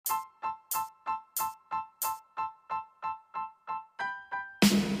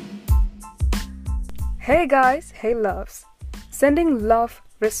Hey guys, hey loves. Sending love,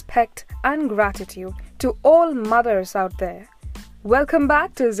 respect and gratitude to all mothers out there. Welcome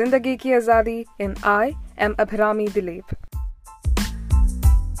back to Zindagi Ki Azadi and I am Abhirami Dilip.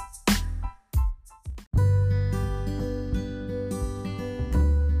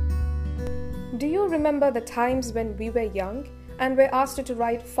 Do you remember the times when we were young and were asked to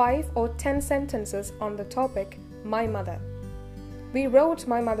write 5 or 10 sentences on the topic, My Mother? We wrote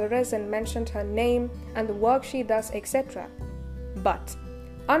My Mother Is and mentioned her name and the work she does, etc. But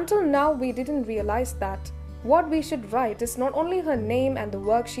until now, we didn't realize that what we should write is not only her name and the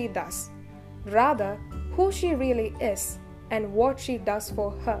work she does, rather who she really is and what she does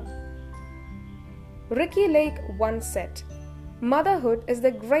for her. Ricky Lake once said, "Motherhood is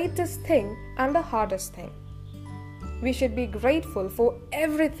the greatest thing and the hardest thing." We should be grateful for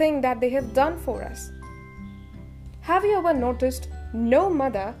everything that they have done for us. Have you ever noticed no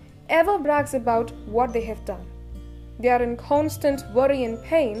mother ever brags about what they have done? They are in constant worry and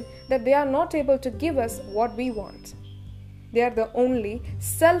pain that they are not able to give us what we want. They are the only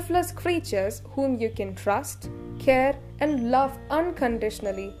selfless creatures whom you can trust, care, and love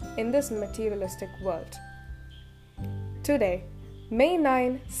unconditionally in this materialistic world. Today, May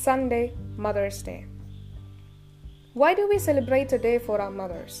 9, Sunday, Mother's Day. Why do we celebrate a day for our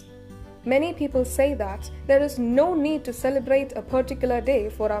mothers? Many people say that there is no need to celebrate a particular day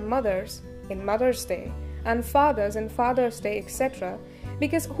for our mothers in Mother's Day and fathers in Father's Day, etc.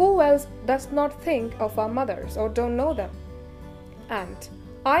 because who else does not think of our mothers or don't know them? And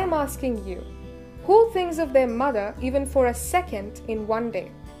I am asking you, who thinks of their mother even for a second in one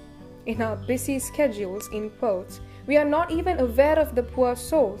day? In our busy schedules, in quotes, we are not even aware of the poor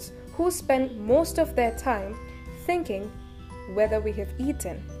souls who spend most of their time thinking whether we have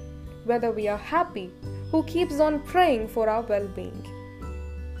eaten, whether we are happy, who keeps on praying for our well-being.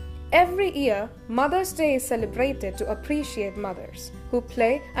 Every year, Mother's Day is celebrated to appreciate mothers who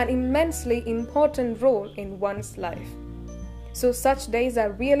play an immensely important role in one's life. So such days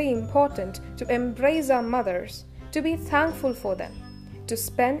are really important to embrace our mothers, to be thankful for them, to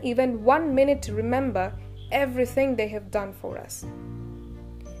spend even 1 minute to remember everything they have done for us.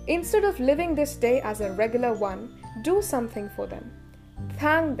 Instead of living this day as a regular one, do something for them.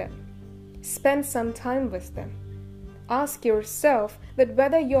 Thank them. Spend some time with them. Ask yourself that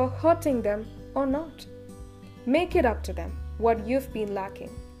whether you're hurting them or not. Make it up to them what you've been lacking.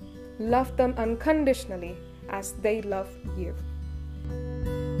 Love them unconditionally as they love you.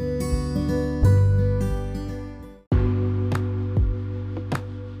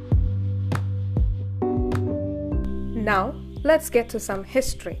 Now, let's get to some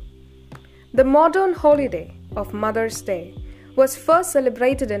history. The modern holiday of Mother's Day was first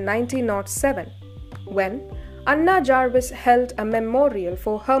celebrated in 1907 when Anna Jarvis held a memorial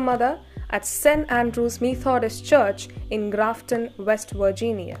for her mother at St. Andrew's Methodist Church in Grafton, West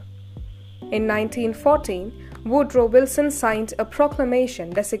Virginia. In 1914, Woodrow Wilson signed a proclamation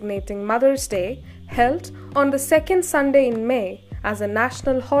designating Mother's Day held on the second Sunday in May as a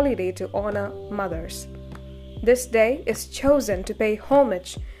national holiday to honor mothers. This day is chosen to pay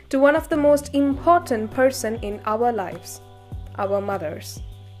homage to one of the most important person in our lives, our mothers.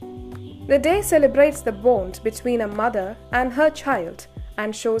 The day celebrates the bond between a mother and her child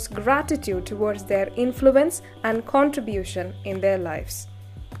and shows gratitude towards their influence and contribution in their lives.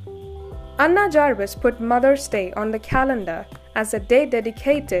 Anna Jarvis put Mother's Day on the calendar as a day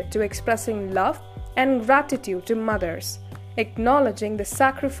dedicated to expressing love and gratitude to mothers, acknowledging the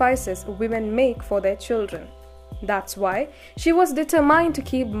sacrifices women make for their children. That's why she was determined to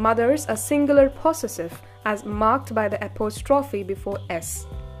keep mothers a singular possessive as marked by the apostrophe before S.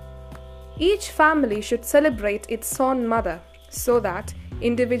 Each family should celebrate its own mother so that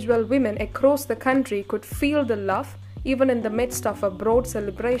individual women across the country could feel the love even in the midst of a broad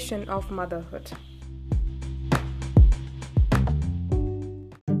celebration of motherhood.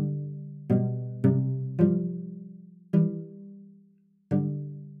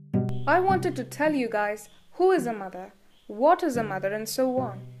 I wanted to tell you guys who is a mother, what is a mother, and so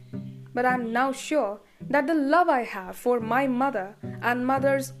on. But I'm now sure that the love I have for my mother and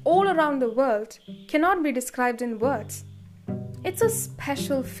mothers all around the world cannot be described in words. It's a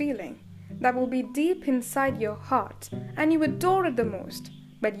special feeling that will be deep inside your heart and you adore it the most,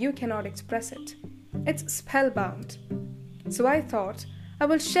 but you cannot express it. It's spellbound. So I thought I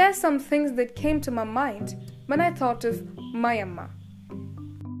will share some things that came to my mind when I thought of my Amma.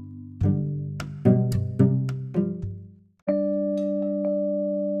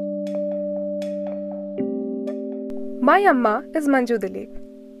 My Amma is Manju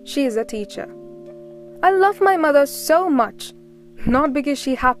Dilip. She is a teacher. I love my mother so much, not because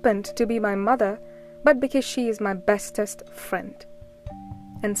she happened to be my mother, but because she is my bestest friend.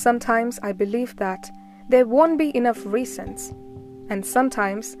 And sometimes I believe that there won't be enough reasons, and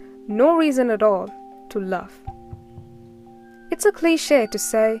sometimes no reason at all, to love. It's a cliche to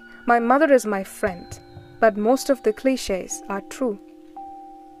say, my mother is my friend, but most of the cliches are true.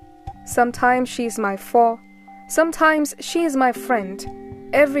 Sometimes she is my foe, sometimes she is my friend,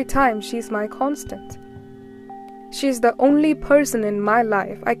 every time she is my constant. She is the only person in my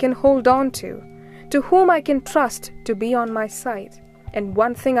life I can hold on to whom I can trust to be on my side. And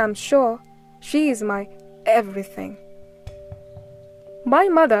one thing I'm sure, she is my everything. My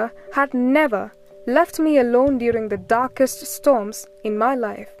mother had never left me alone during the darkest storms in my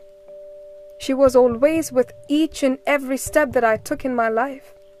life. She was always with each and every step that I took in my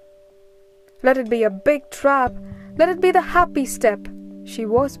life. Let it be a big trap, let it be the happy step, she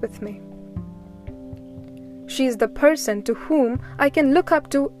was with me. She is the person to whom I can look up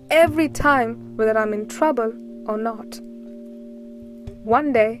to every time, whether I'm in trouble or not.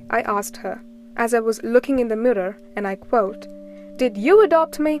 One day I asked her, as I was looking in the mirror, and I quote, "Did you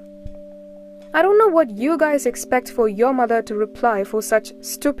adopt me?" I don't know what you guys expect for your mother to reply for such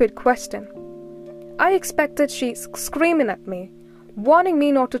stupid question. I expected she's screaming at me, warning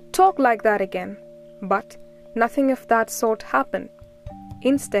me not to talk like that again. But nothing of that sort happened.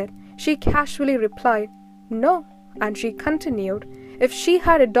 Instead, she casually replied, "No," and she continued, if she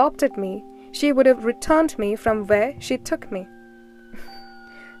had adopted me, she would have returned me from where she took me.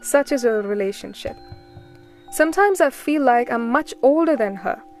 Such is our relationship. Sometimes I feel like I'm much older than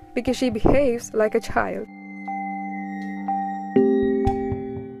her because she behaves like a child.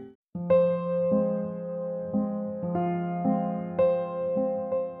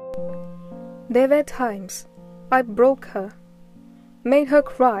 There were times I broke her, made her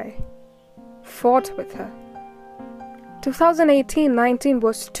cry, fought with her. 2018-19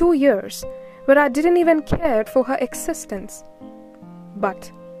 was 2 years where I didn't even care for her existence.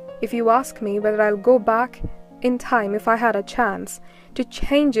 But if you ask me whether I'll go back in time if I had a chance to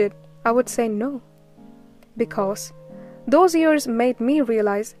change it, I would say no. Because those years made me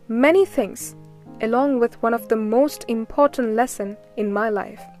realize many things, along with one of the most important lessons in my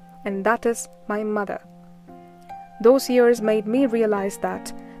life, and that is my mother. Those years made me realize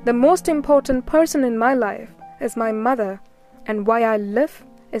that the most important person in my life is my mother, and why I live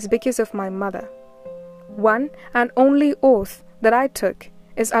is because of my mother. One and only oath that I took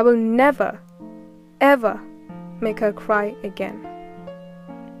is I will never, ever make her cry again.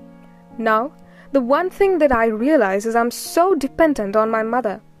 Now, the one thing that I realize is I'm so dependent on my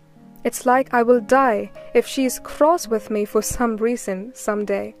mother. It's like I will die if she is cross with me for some reason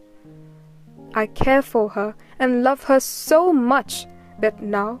someday. I care for her and love her so much that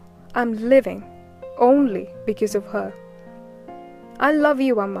now I'm living only because of her. I love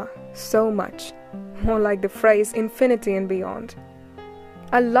you, Amma, so much. More like the phrase infinity and beyond.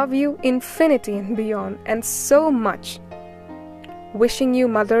 I love you infinity and beyond, and so much. Wishing you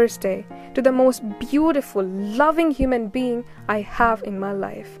Mother's Day to the most beautiful, loving human being I have in my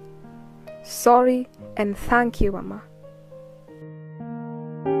life. Sorry and thank you, Amma.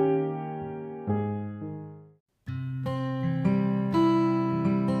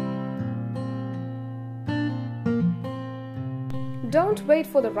 Don't wait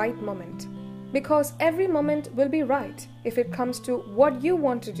for the right moment, because every moment will be right if it comes to what you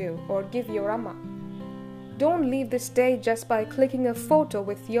want to do or give your Amma. Don't leave this day just by clicking a photo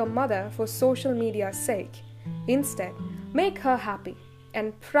with your mother for social media's sake. Instead, make her happy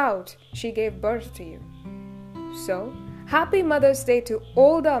and proud she gave birth to you. So, happy Mother's Day to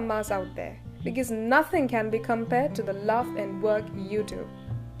all the Ammas out there, because nothing can be compared to the love and work you do.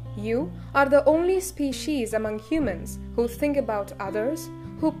 You are the only species among humans who think about others,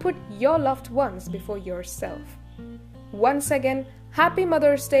 who put your loved ones before yourself. Once again, happy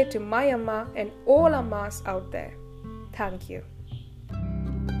Mother's Day to my Amma and all Ammas out there. Thank you.